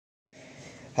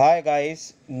Hi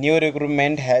guys, new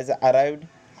recruitment has arrived.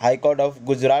 High Court of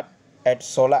Gujarat at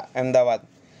Sola, Ahmedabad.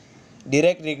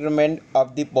 Direct recruitment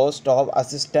of the post of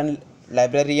assistant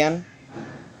librarian.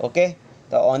 Okay,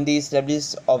 on the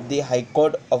established of the High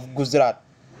Court of Gujarat.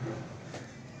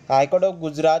 High Court of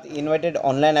Gujarat invited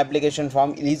online application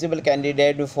from eligible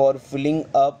candidate for filling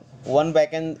up one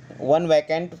vacant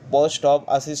post of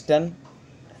assistant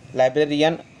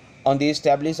librarian on the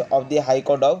established of the High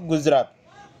Court of Gujarat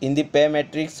in the pay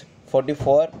matrix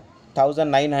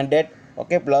 44,900,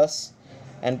 okay, plus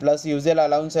usual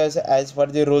allowances as per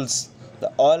the rules.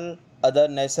 All other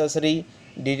necessary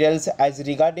details as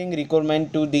regarding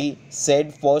requirement to the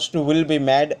said post will be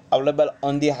made available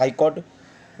on the High Court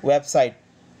website,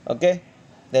 okay,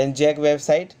 then JAG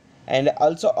website, and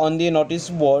also on the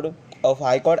notice board of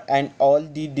High Court and all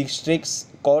the districts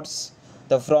courts.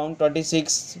 The from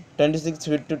 26 to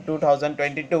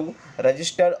 2022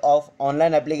 register of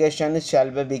online application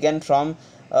shall be begin from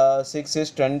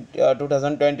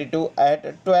 2022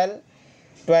 at 12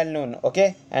 noon,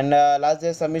 okay, and last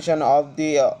day submission of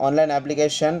the online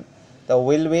application the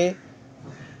will be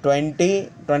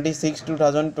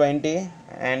 20/26/2020,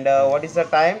 and what is the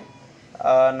time?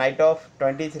 Night of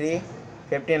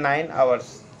 23:59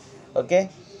 hours, okay.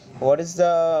 What is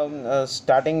the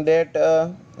starting date?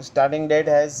 Starting date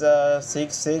has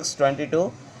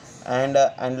 6/6/22, and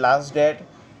last date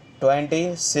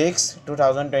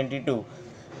 26/2022.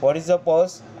 What is the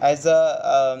post? As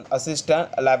a assistant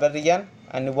librarian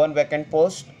and one vacant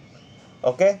post,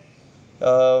 okay.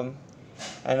 um,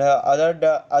 and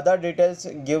other details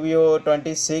give you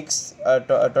 26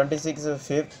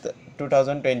 5th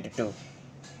 2022,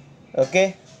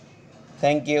 okay.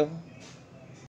 Thank you.